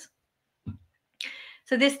answers?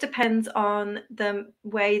 So this depends on the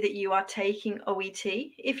way that you are taking OET.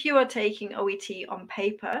 If you are taking OET on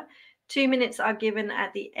paper, 2 minutes are given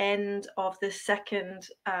at the end of the second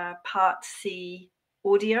part C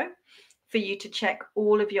audio for you to check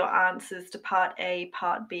all of your answers to part A,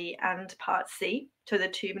 part B, and part C. So the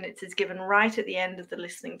 2 minutes is given right at the end of the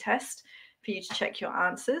listening test for you to check your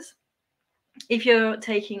answers. If you're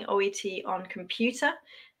taking OET on computer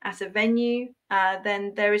at a venue,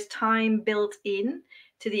 then there is time built in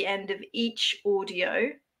to the end of each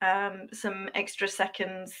audio, some extra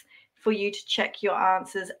seconds for you to check your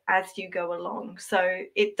answers as you go along. So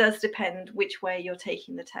it does depend which way you're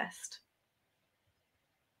taking the test.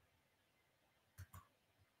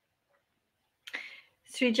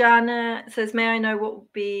 Srijana says, may I know what will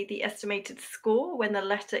be the estimated score when the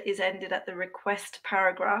letter is ended at the request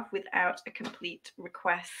paragraph without a complete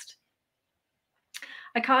request?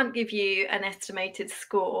 I can't give you an estimated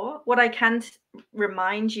score. What I can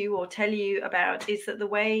remind you or tell you about is that the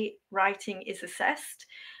way writing is assessed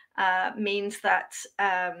means that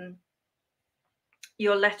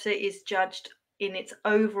your letter is judged in its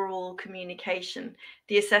overall communication.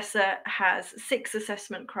 The assessor has 6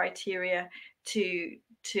 assessment criteria to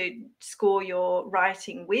score your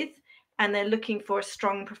writing with, and they're looking for a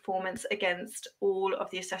strong performance against all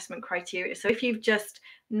of the assessment criteria. So if you've just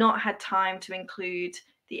not had time to include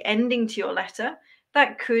the ending to your letter,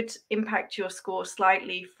 that could impact your score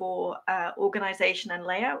slightly for organization and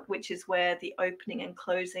layout, which is where the opening and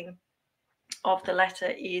closing of the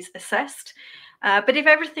letter is assessed. But if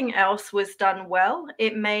everything else was done well,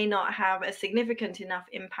 it may not have a significant enough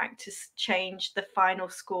impact to change the final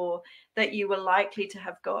score that you were likely to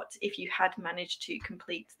have got if you had managed to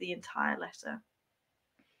complete the entire letter.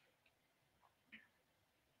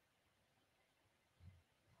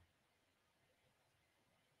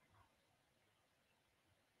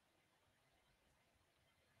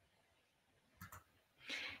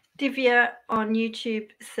 Divya on YouTube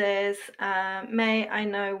says, may I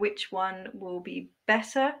know which one will be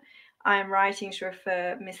better? I am writing to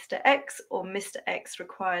refer Mr. X, or Mr. X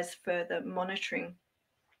requires further monitoring.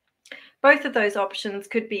 Both of those options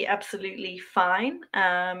could be absolutely fine,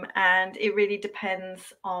 and it really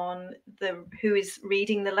depends on who is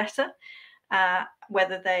reading the letter,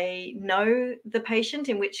 whether they know the patient,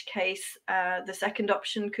 in which case the second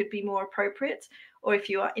option could be more appropriate, or if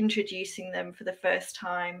you are introducing them for the first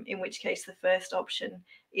time, in which case the first option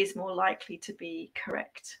is more likely to be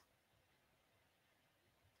correct.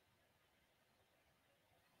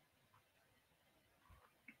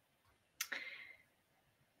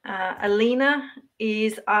 Alina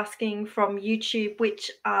is asking from YouTube,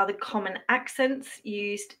 which are the common accents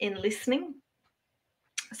used in listening?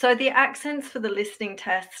 So the accents for the listening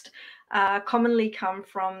test commonly come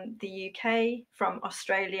from the UK, from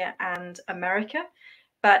Australia and America.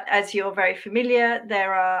 But as you're very familiar,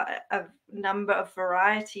 there are a number of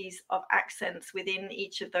varieties of accents within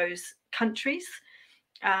each of those countries.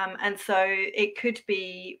 And so it could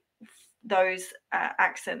be those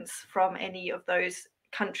accents from any of those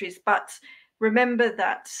countries. But remember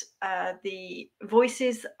that the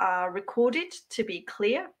voices are recorded to be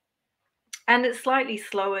clear, and at slightly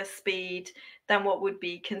slower speed than what would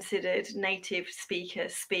be considered native speaker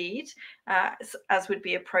speed, as would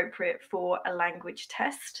be appropriate for a language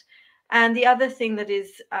test. And the other thing that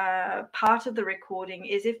is part of the recording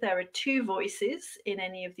is if there are two voices in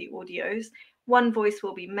any of the audios, one voice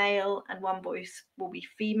will be male and one voice will be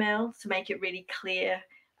female, to make it really clear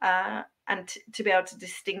and to be able to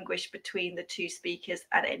distinguish between the two speakers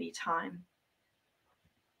at any time.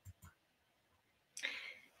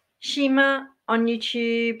 Shima on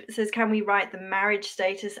YouTube says, can we write the marriage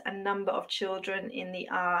status and number of children in the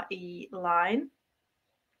RE line?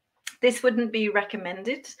 This wouldn't be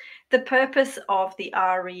recommended. The purpose of the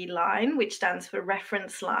RE line, which stands for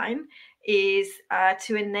reference line, is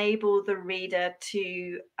to enable the reader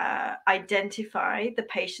to identify the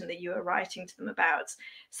patient that you are writing to them about.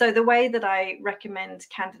 So the way that I recommend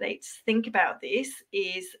candidates think about this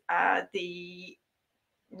is the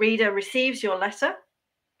reader receives your letter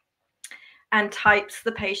and types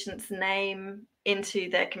the patient's name into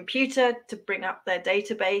their computer to bring up their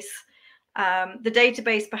database. The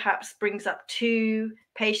database perhaps brings up two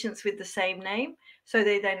patients with the same name, so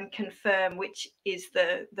they then confirm which is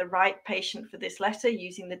the right patient for this letter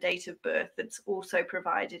using the date of birth that's also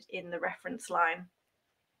provided in the reference line.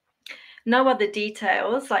 No other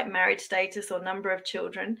details like marriage status or number of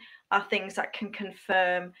children are things that can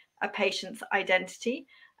confirm a patient's identity.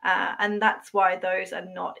 And that's why those are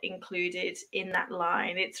not included in that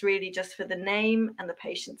line. It's really just for the name and the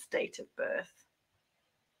patient's date of birth.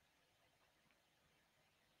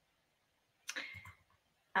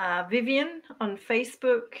 Vivian on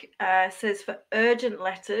Facebook says, for urgent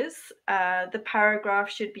letters, the paragraph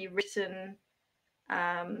should be written,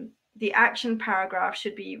 the action paragraph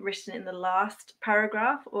should be written in the last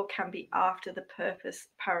paragraph or can be after the purpose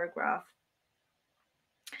paragraph.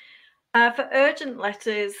 For urgent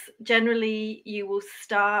letters, generally you will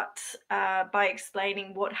start by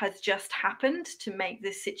explaining what has just happened to make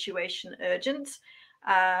this situation urgent,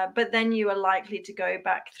 but then you are likely to go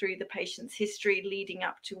back through the patient's history leading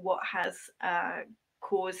up to what has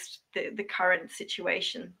caused the current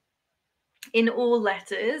situation. In all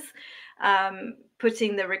letters,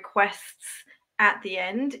 putting the requests at the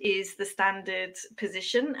end is the standard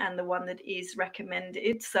position and the one that is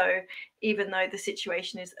recommended. So even though the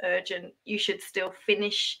situation is urgent, you should still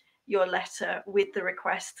finish your letter with the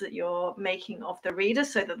requests that you're making of the reader,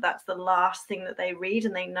 so that that's the last thing that they read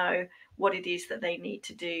and they know what it is that they need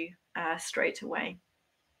to do straight away.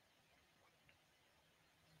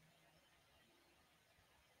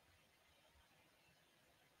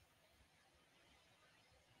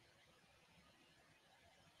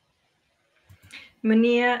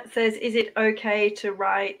 Munir says, is it okay to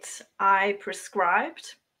write I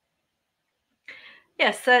prescribed?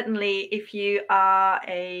 Yes, certainly if you are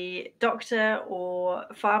a doctor or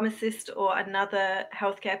pharmacist or another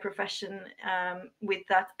healthcare profession with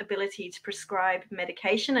that ability to prescribe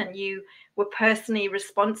medication and you were personally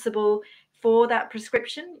responsible for that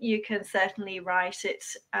prescription, you can certainly write it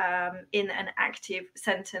in an active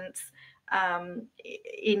sentence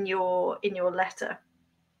in your letter.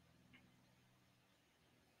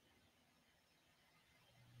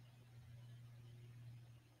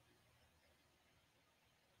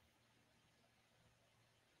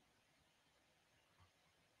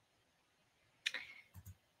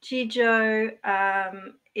 Jijo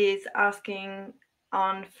is asking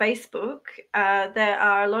on Facebook, there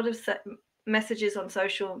are a lot of messages on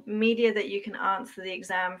social media that you can answer the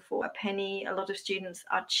exam for a penny. A lot of students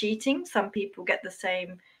are cheating. Some people get the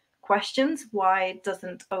same questions. Why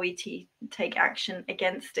doesn't OET take action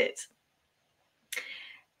against it?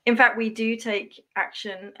 In fact, we do take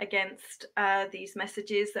action against these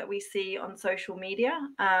messages that we see on social media.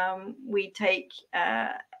 We take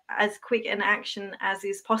as quick an action as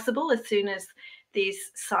is possible as soon as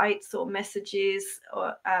these sites or messages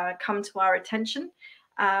come to our attention.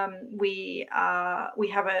 We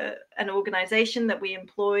have an organization that we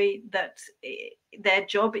employ that their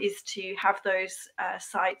job is to have those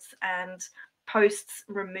sites and posts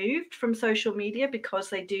removed from social media because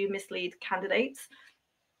they do mislead candidates.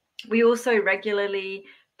 We also regularly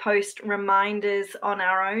post reminders on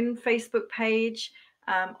our own Facebook page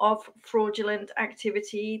of fraudulent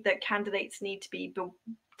activity that candidates need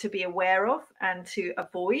to be aware of and to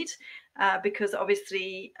avoid, because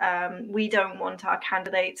obviously we don't want our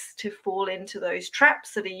candidates to fall into those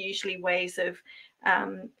traps that are usually ways of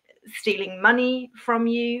stealing money from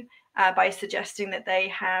you by suggesting that they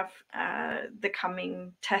have the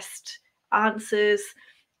coming test answers,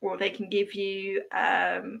 or they can give you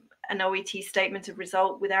an OET statement of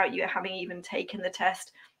result without you having even taken the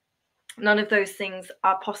test. None of those things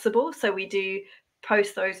are possible. So we do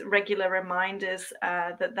post those regular reminders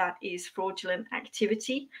that is fraudulent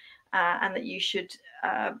activity, and that you should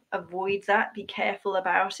avoid that, be careful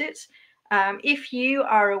about it. If you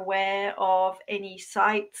are aware of any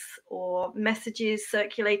sites or messages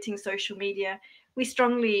circulating social media, we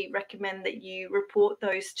strongly recommend that you report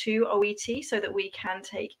those to OET so that we can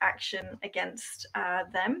take action against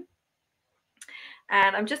them.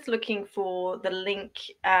 And I'm just looking for the link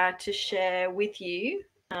to share with you.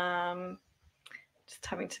 Just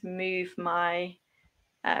having to move my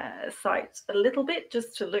site a little bit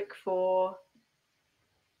just to look for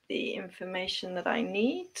the information that I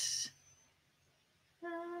need.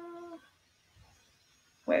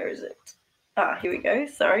 Where is it? Here we go.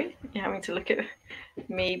 Sorry, you're having to look at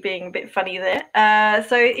me being a bit funny there.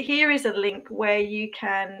 So here is a link where you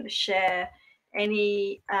can share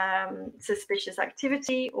any suspicious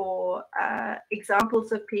activity or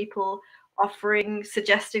examples of people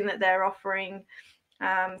suggesting that they're offering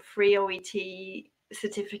free OET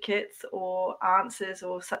certificates or answers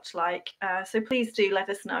or such like. So please do let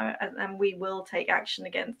us know, and we will take action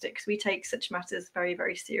against it, because we take such matters very,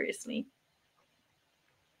 very seriously.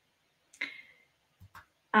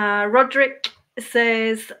 Roderick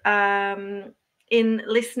says, in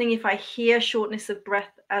listening, if I hear shortness of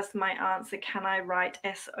breath as my answer, can I write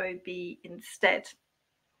SOB instead?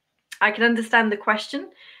 I can understand the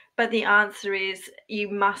question, but the answer is you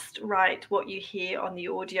must write what you hear on the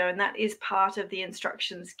audio, and that is part of the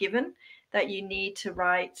instructions given, that you need to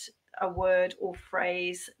write a word or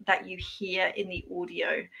phrase that you hear in the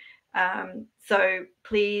audio. So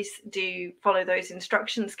please do follow those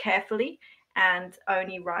instructions carefully and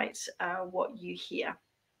only write what you hear.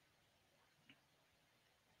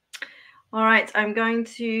 All right, I'm going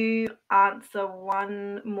to answer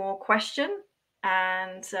one more question,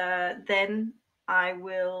 and then I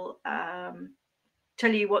will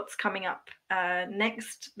tell you what's coming up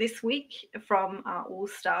next this week from our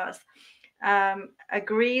All-Stars.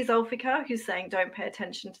 Agrees Ulfika, who's saying don't pay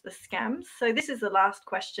attention to the scams. So this is the last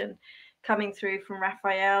question coming through from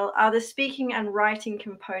Raphael. Are the speaking and writing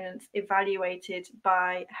components evaluated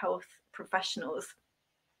by health professionals?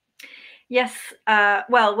 Yes.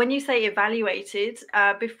 Well, when you say evaluated,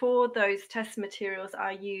 before those test materials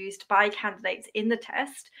are used by candidates in the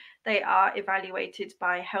test, they are evaluated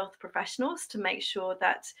by health professionals to make sure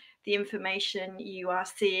that the information you are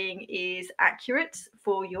seeing is accurate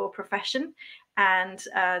for your profession, and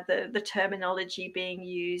the terminology being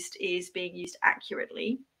used is being used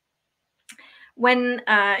accurately. When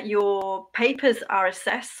your papers are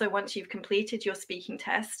assessed, so once you've completed your speaking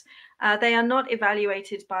test, they are not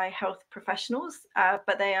evaluated by health professionals,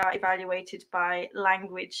 but they are evaluated by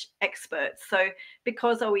language experts. So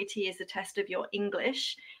because OET is a test of your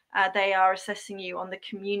English, they are assessing you on the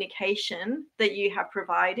communication that you have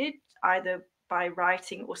provided, either by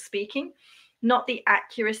writing or speaking, not the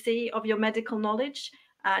accuracy of your medical knowledge,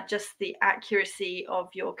 just the accuracy of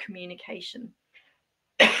your communication.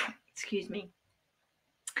 Excuse me.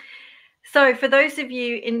 So for those of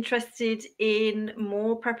you interested in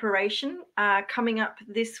more preparation, coming up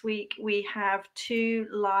this week, we have 2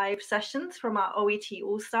 live sessions from our OET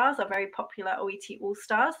All-Stars, our very popular OET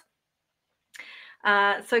All-Stars.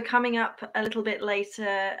 So coming up a little bit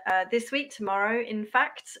later this week, tomorrow, in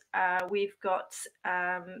fact, we've got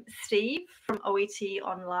Steve from OET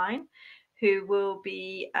Online, who will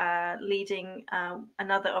be leading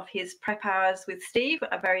another of his prep hours with Steve,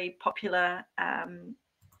 a very popular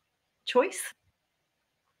choice.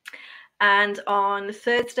 And on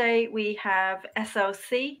Thursday, we have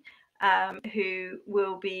SLC, who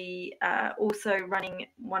will be also running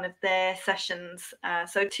one of their sessions.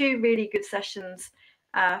 So 2 really good sessions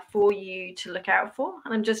for you to look out for.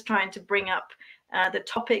 And I'm just trying to bring up the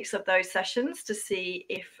topics of those sessions to see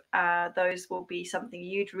if those will be something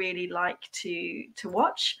you'd really like to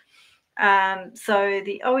watch. So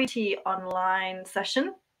the OET Online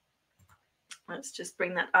session, let's just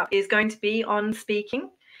bring that up, is going to be on speaking.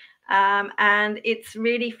 And it's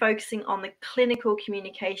really focusing on the clinical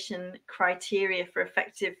communication criteria for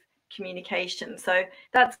effective communication. So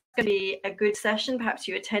that's going to be a good session. Perhaps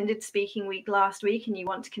you attended Speaking Week last week and you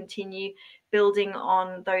want to continue building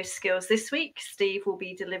on those skills this week. Steve will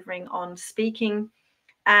be delivering on speaking.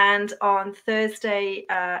 And on Thursday,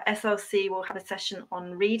 SLC will have a session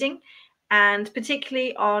on reading, and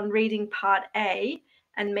particularly on reading part A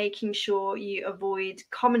and making sure you avoid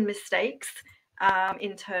common mistakes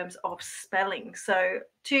in terms of spelling. So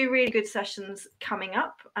 2 really good sessions coming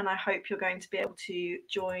up, and I hope you're going to be able to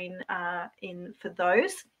join in for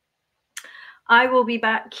those. I will be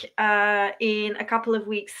back in a couple of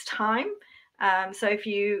weeks' time. So if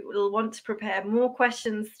you will want to prepare more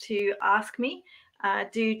questions to ask me,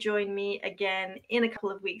 do join me again in a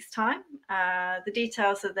couple of weeks' time. The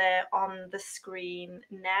details are there on the screen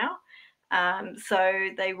now. So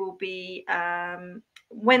they will be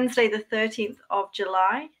Wednesday, the 13th of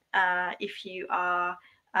July, if you are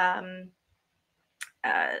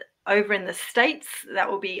over in the States, that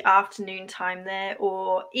will be afternoon time there,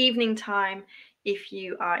 or evening time if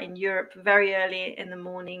you are in Europe, very early in the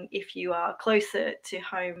morning if you are closer to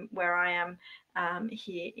home where I am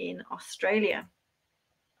here in Australia.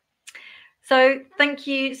 So thank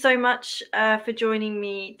you so much for joining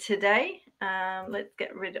me today. Let's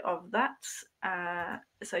get rid of that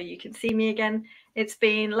so you can see me again. It's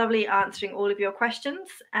been lovely answering all of your questions,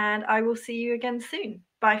 and I will see you again soon.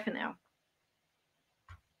 Bye for now.